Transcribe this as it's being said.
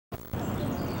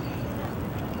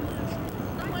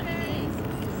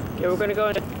Okay, we're gonna go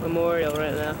into Memorial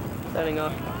right now. Signing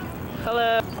off.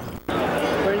 Hello.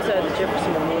 We're inside the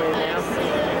Jefferson Memorial now.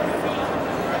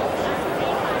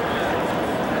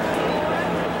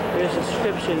 There's a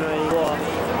inscription right on the wall.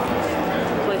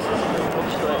 Places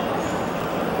which way.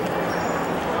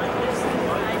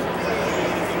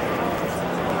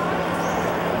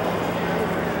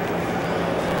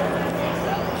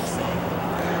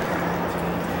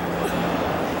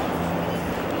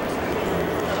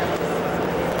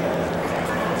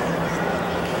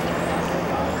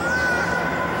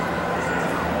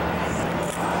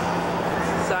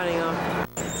 Signing off.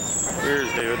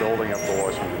 Here's David holding up the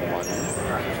Washington Monument.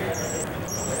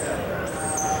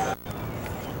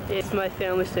 It's my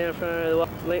family standing in front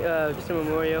of the Jefferson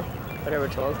Memorial, whatever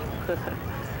it's called.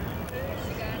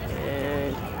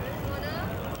 And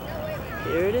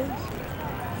here it is.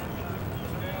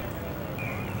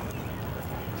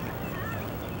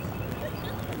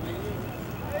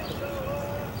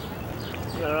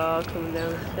 They're all coming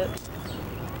down the steps.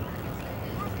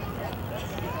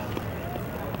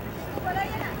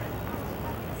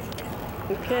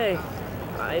 Okay,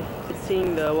 I've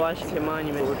seen the Washington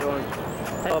Monument. We're going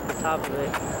up the top of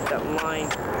it. That line.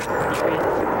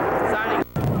 Signing.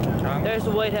 There's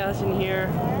the White House in here.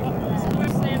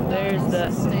 There's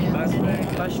the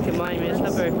Washington Monument. It's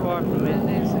not very far from it.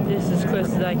 This is as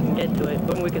close as I can get to it,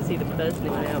 but we can see the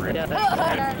president now.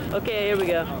 Yeah. Okay, here we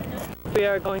go. We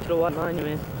are going to the Washington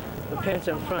Monument. My parents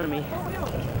are in front of me.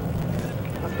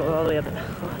 I'll go all the way up.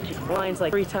 The line's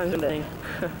like 3 times the thing.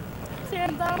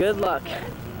 Good luck.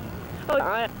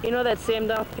 Oh, you know that Sam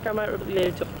Donald pick I might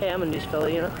relate to? Hey, I'm a news fella,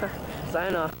 you know.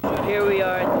 Sign off. Here we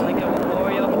are at the Lincoln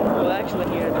Memorial. Well, actually,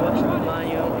 here at the Washington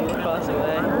Monument. We'll cross the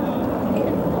way.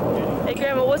 Hey,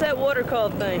 Grandma, what's that water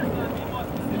called thing?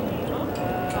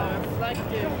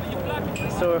 Reflective.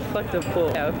 So reflective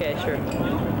pool. Yeah, okay, sure.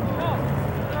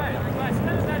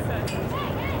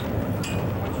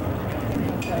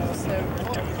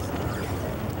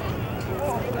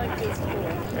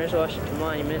 There's Washington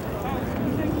Monument.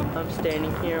 I'm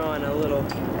standing here on a little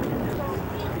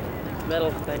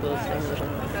metal thing.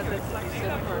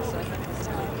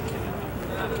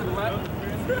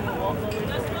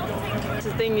 It's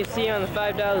the thing you see on the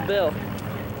 $5 bill.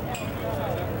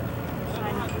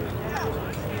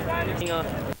 Hang on.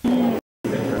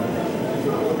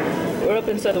 We're up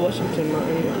inside the Washington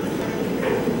Monument.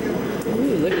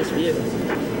 Ooh, look at this view.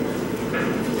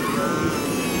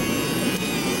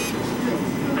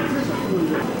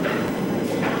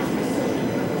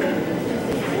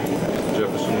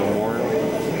 Jefferson Memorial.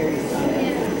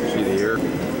 See the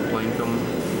airplane coming?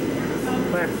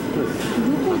 Where?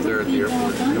 Up there at the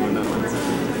airport. Coming that way.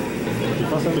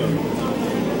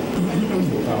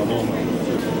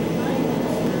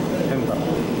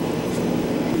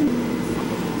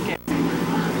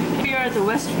 Here we are at the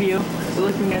west view. We're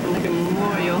looking at the Lincoln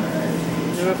Memorial,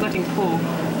 the reflecting pool.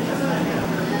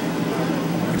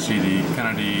 You can see the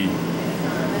Kennedy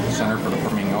Center for the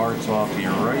Performing Arts off to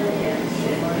your right.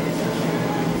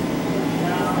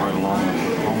 Right along the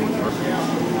Homewood Park.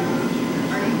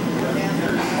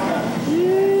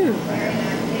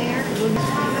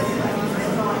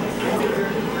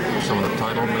 Some of the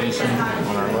tidal basin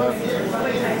on our left.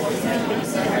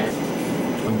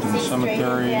 Lincoln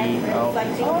Cemetery out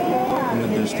in the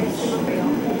distance.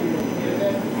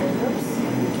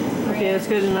 Okay, let's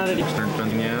go to another. Eastern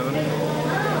Pennsylvania Avenue.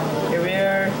 Here we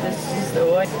are. This is the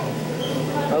white.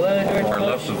 Hello, George On our Bush.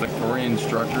 left, the Victorian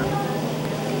structure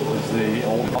is the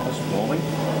old office building.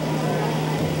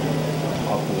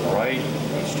 Off to the right,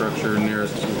 the structure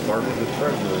nearest to the Department of the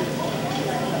Treasury.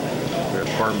 The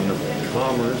Department of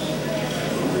Commerce,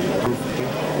 the roof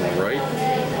on the right.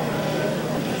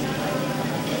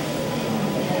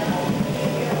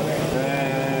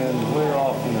 And way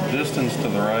off in the distance to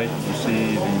the right, you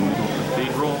see the Middle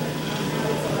Cathedral,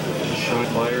 showing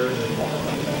fire.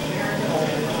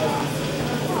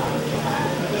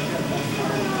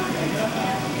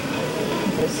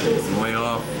 Way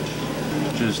off,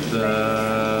 just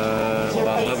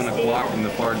about 11 o'clock in the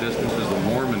far distance is the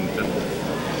Mormon Temple.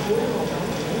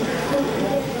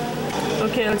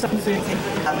 Okay, let's see.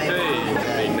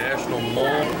 Hey, the National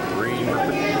Mall, green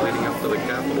leading up to the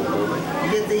Capitol building.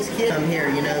 You get these kids come here,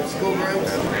 you know, school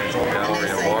groups. National Gallery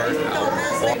of Art,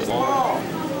 Albert Mall.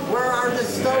 Where are the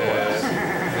stores?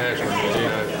 National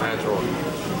Museum of Natural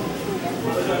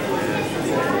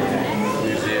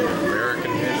Museum of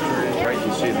American History. Right,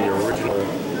 you see the original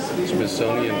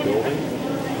Smithsonian building.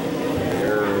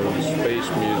 Aerospace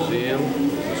Museum,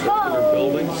 circular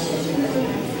buildings.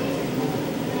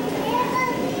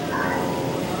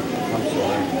 I'm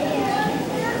sorry.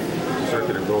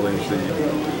 Circular buildings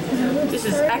that This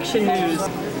is Action News.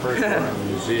 first are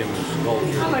museum and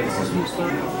sculpture.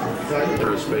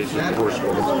 Aerospace, of course,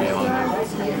 what is beyond that.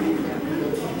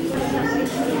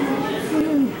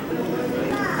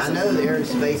 I know the air and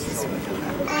space is... Sir?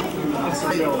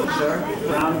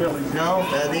 No,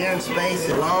 the air and space is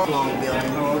a long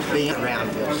building, being a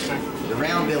round building. The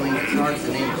round building starts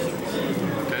and ends.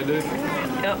 Okay, Dave?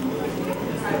 Yep.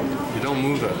 You don't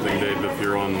move that thing, Dave, if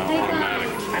you're on automatic.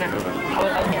 I know.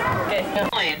 Okay.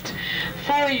 Point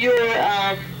for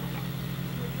your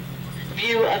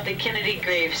view of the Kennedy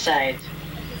gravesite.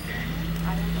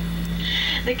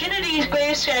 The Kennedy's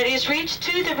gravesite is reached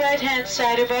to the right-hand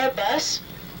side of our bus.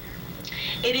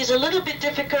 It is a little bit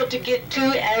difficult to get to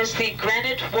as the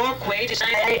granite walkway to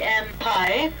I.M.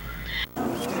 Pie.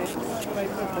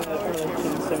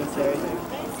 Cemetery.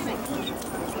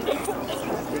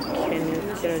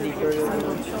 Kennedy Burger.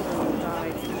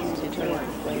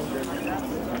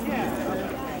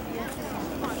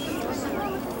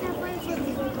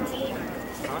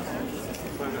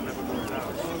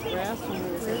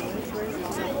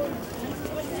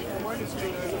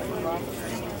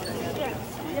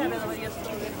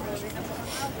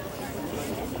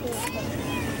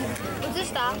 What's this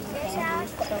stop?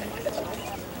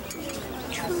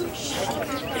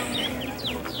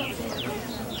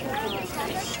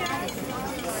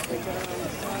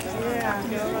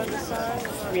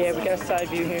 Yeah, we got a side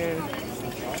view here.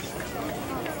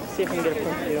 See if we can get a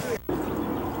front view.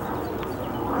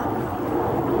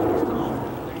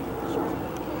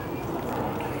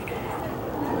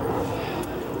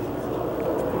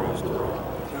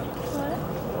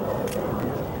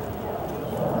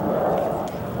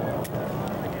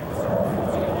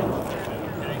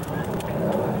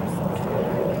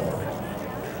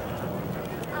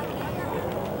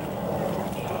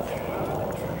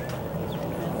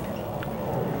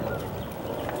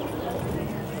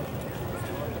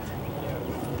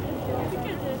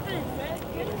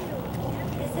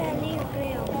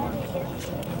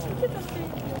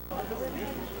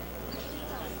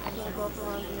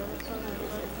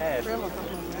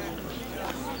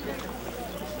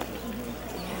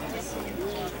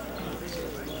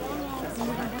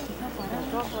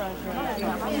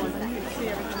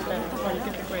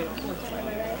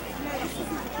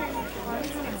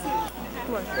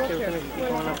 Okay, we're gonna keep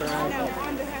going up around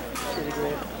to the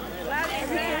grave.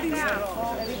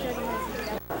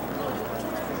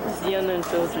 This is the unknown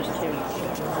soldier's tomb.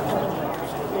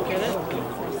 You get it?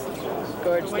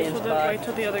 Guard stands by. Wait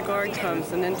till the other guard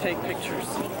comes and then take pictures.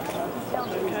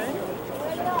 Okay?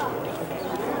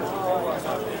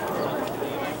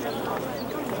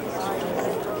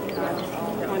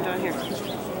 One down here.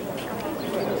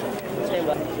 Stand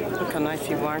by. Look how nice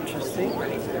you are, you see?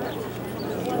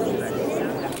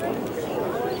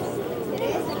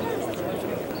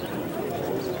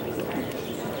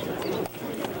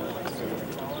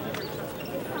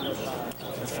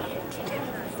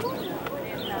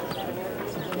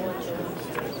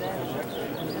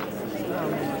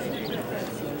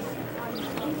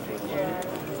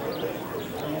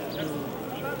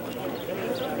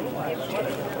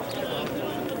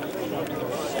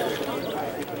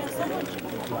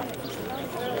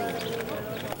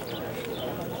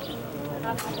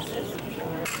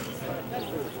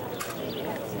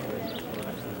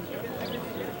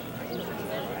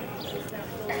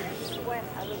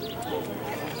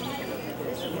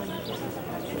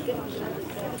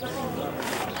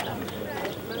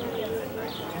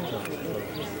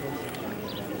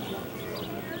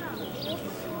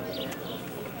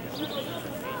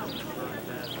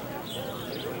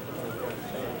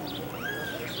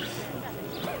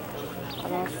 I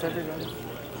lost everybody.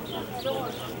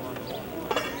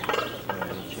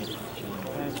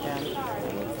 There's Dad.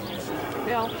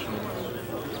 Bill.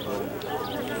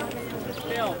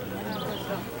 Bill.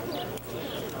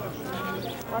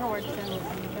 Why don't we stand?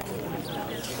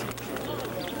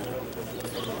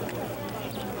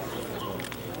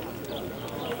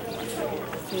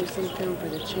 Save some film for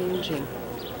the changing.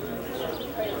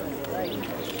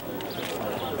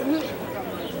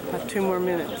 About 2 more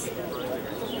minutes.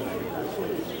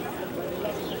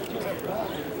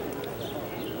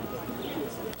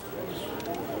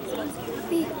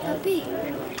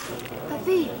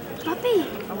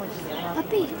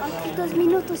 Papi, 2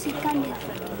 minutos y cambia.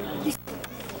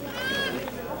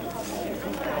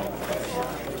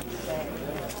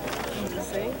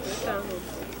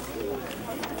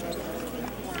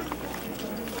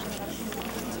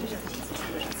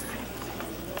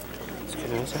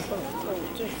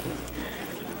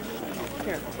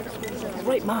 Here.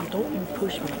 Wait, Mom, don't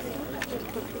push me.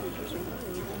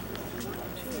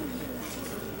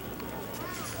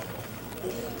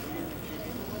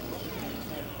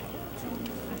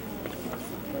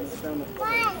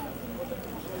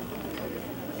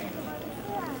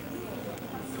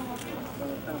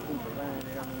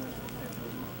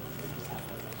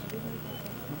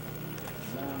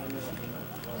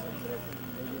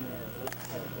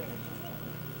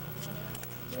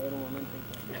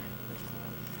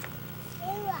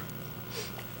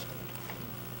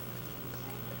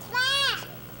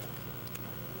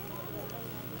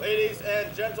 Ladies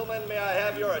and gentlemen, may I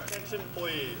have your attention,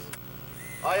 please?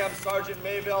 I am Sergeant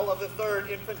Mayville of the 3rd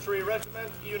Infantry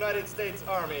Regiment, United States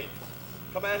Army,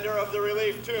 commander of the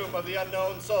Relief Tomb of the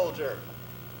Unknown Soldier.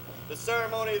 The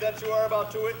ceremony that you are about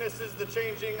to witness is the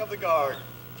changing of the guard.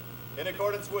 In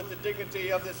accordance with the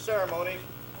dignity of this ceremony,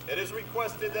 it is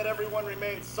requested that everyone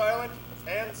remain silent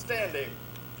and standing.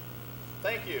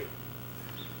 Thank you.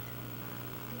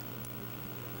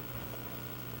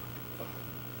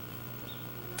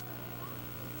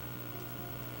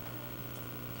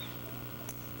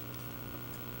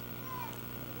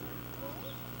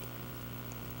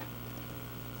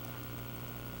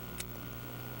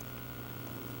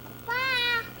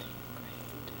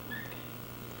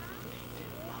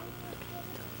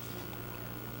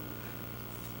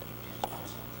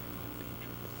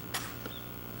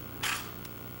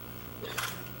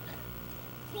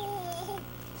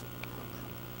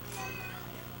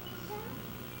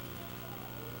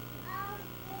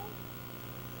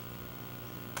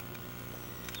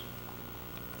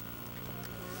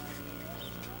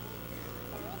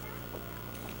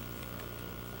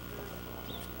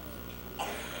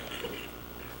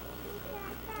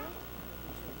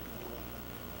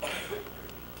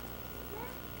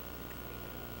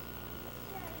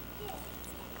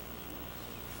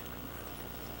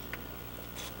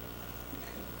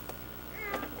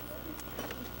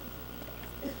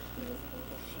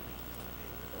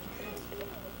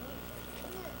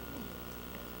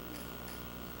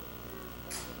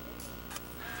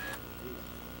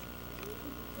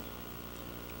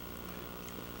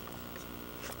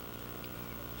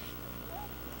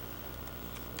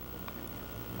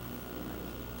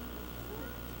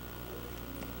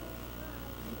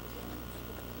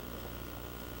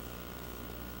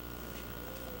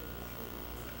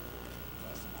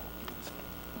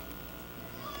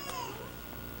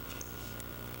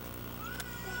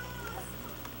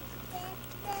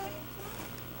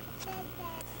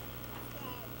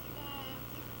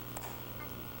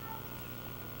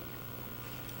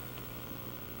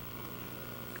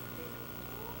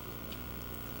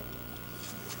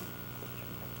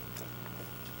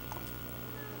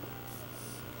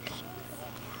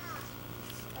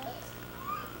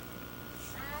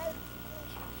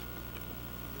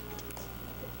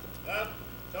 Left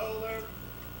shoulder.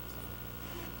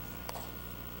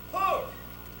 Push.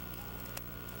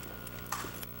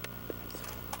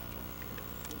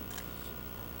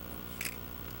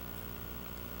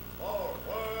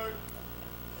 Forward.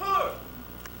 Push.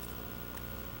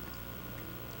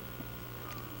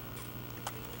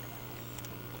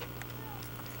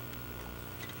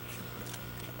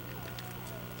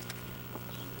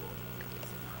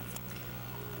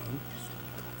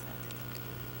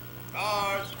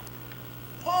 Guard.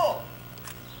 Pull!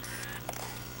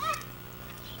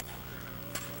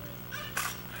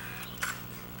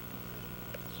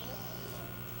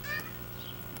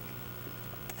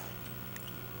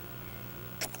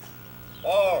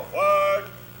 Forward!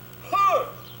 Push!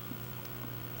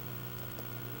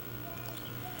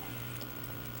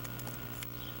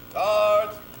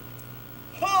 Guards!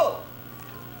 Pull!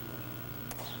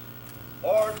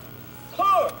 Forward!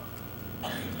 Push!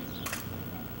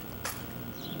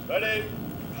 Ready?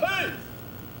 Please!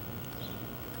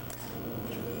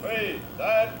 Freeze,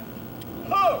 that,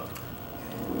 push!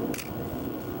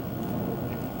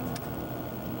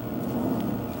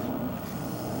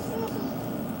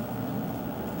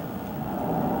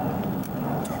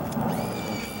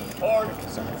 Forward,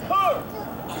 push!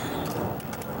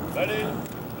 Ready?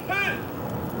 Please!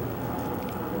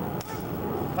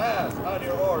 Pass on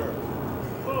your order.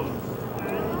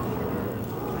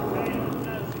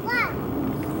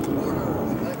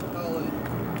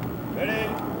 Ready?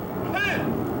 Hit!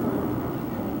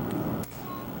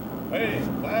 Ready,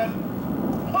 plan,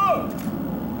 push!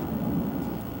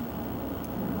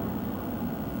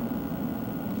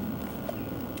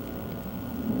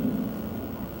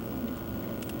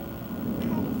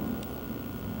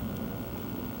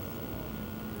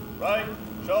 Right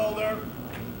shoulder,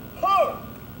 push!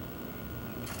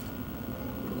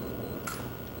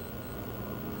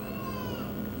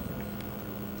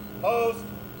 Post.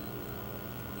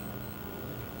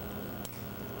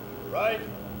 Right,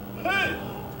 hit!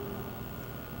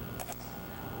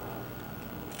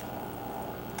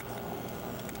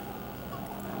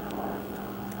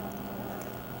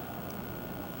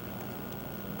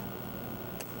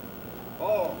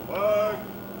 Forward,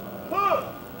 push!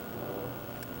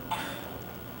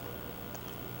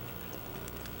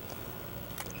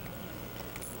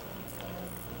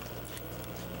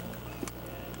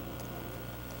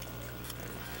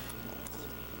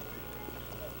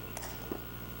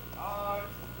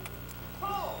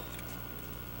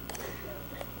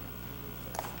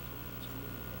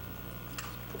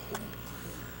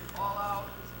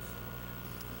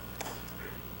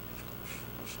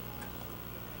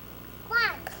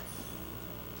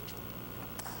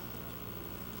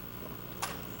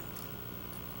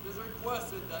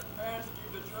 requested that parents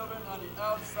keep the children on the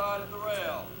outside of the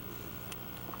rail.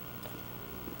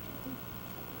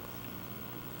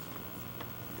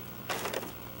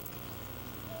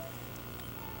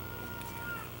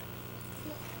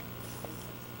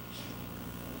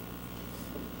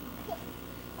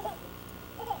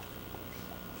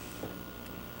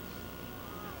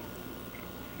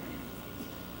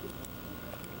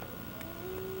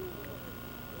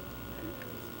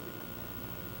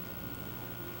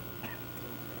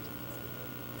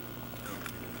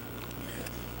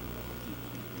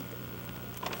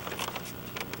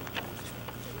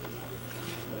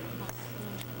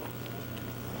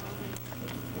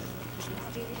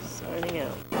 Signing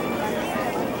out.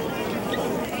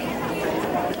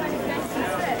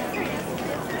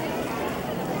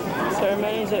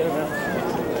 Ceremony's over.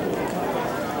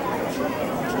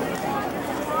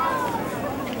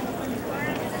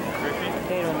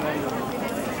 They don't remember.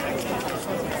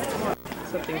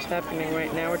 Something's happening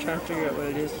right now. We're trying to figure out what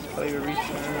it is. It's probably a wreath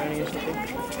ceremony or something.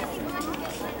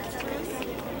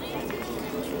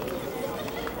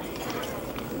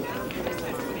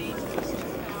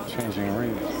 Changing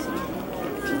wreaths.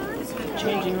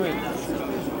 Changing wreaths.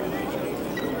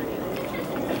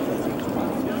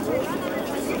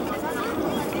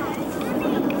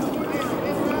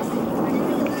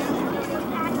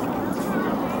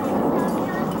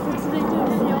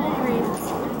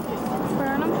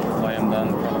 Lay them down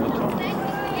in front of the tomb.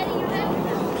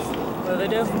 What do they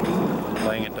do?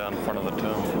 Laying it down in front of the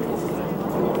tomb.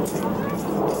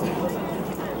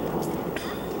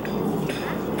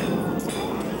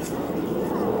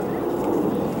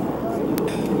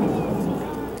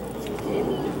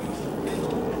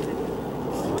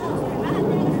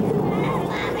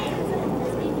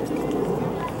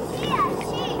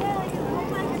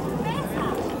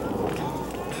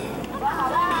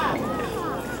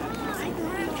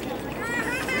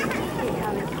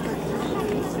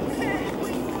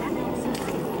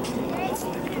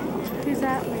 Who's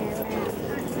that man?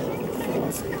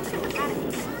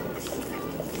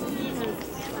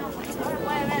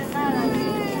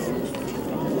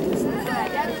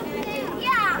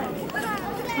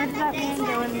 Where did that man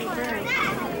go in the bird?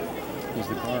 He's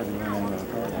the guard. He went on the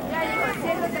guard.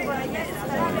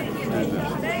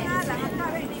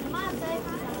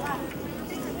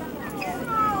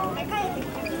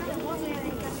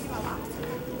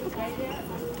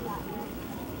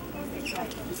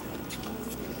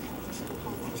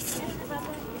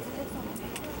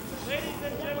 Ladies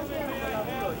and gentlemen, may I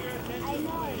have your attention,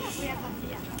 please?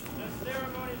 The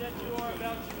ceremony that you are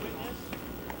about to witness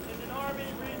is an Army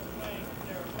wreath laying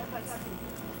ceremony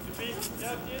to be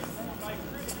conducted by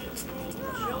Christian schools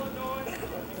from Illinois and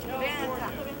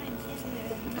California.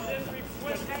 It is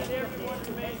requested that everyone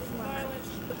remain silent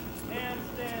and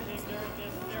standing during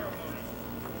this ceremony.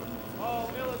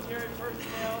 All military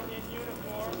personnel in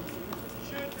uniform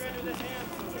should render the hand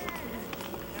salute,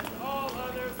 and all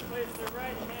others place their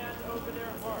right hand over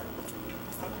their heart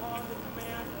upon the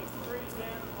command of freeze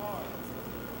and arms.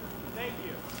 Thank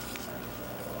you.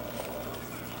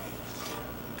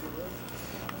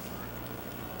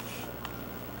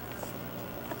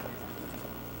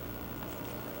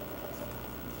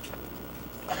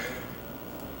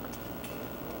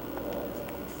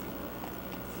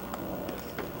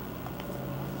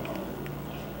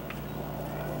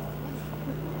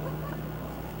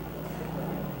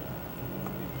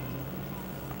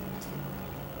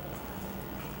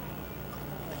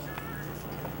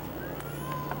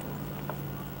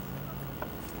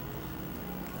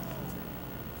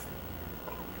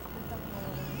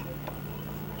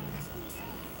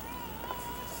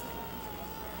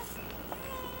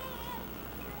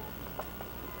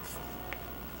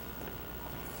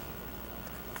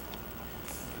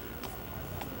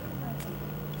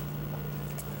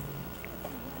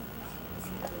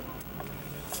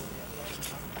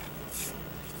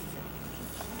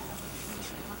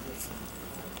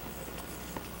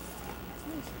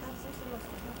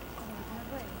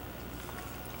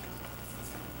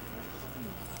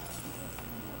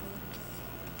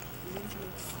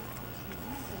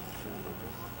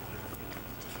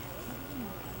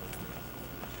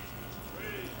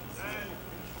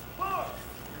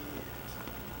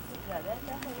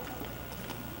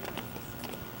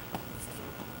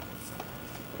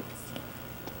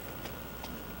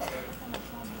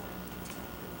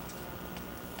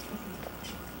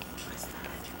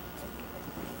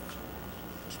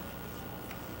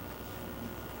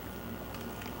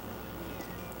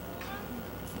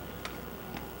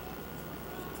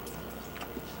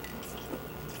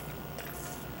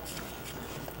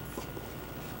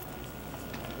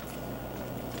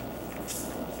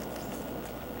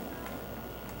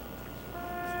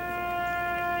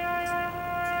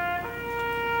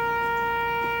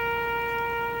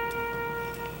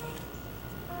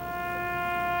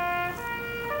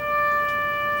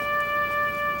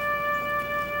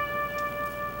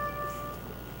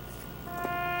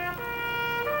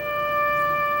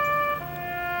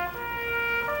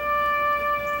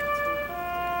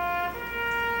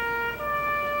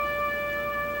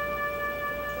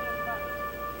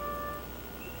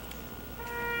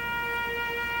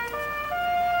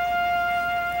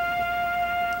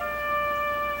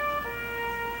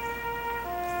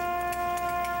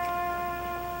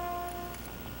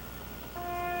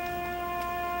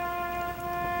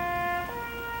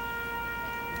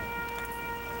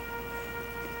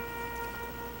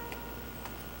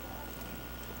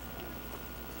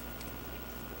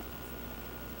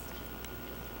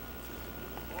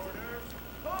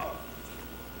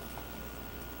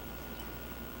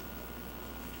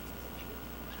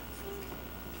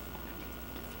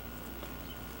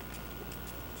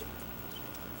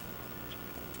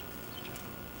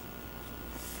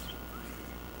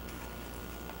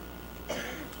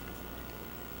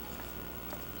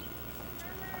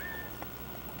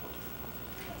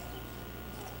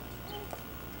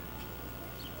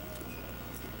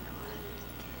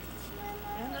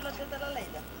 My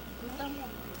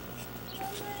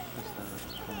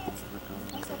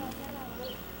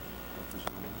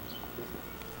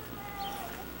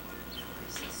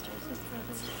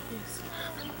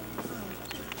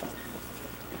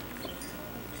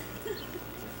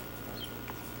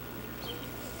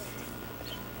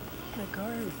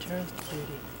car returns to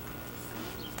duty.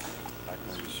 Back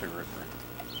where your cigarette break.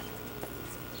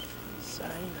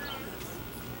 Signing off.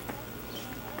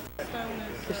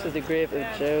 This is the grave of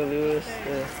Joe Louis,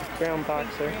 the ground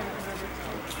boxer.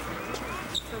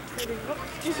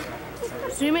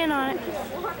 Zoom in on it.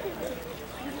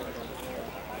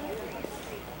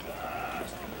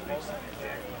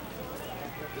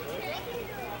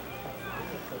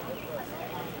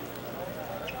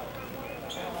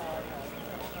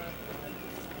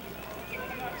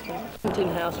 Washington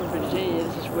House in Virginia.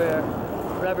 This is where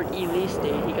Robert E. Lee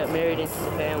stayed. He got married into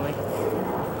the family.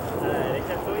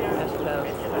 That's the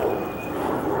house.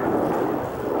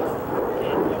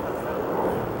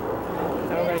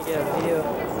 Now we're gonna get a view.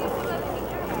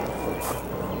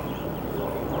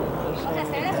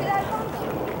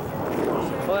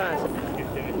 Hold on a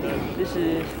second. This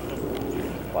is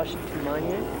Washington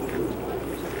Monument.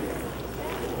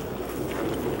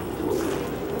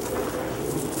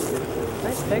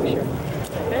 Nice picture.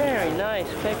 Very nice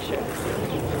picture.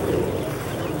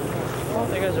 Oh,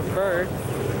 there goes a bird.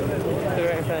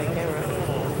 Right in front of the camera.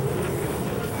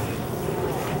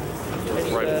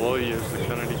 There's Right below you is the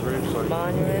Kennedy gravesite.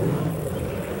 Monument.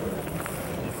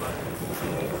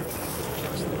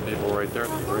 People right there at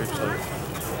the gravesite.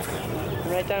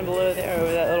 Right down below there,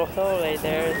 over that little hill right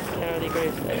there, is the Kennedy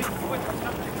gravesite.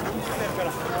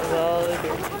 With all the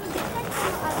graves.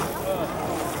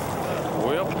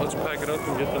 Well, let's pack it up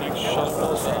and get the next shuttle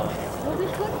bus out.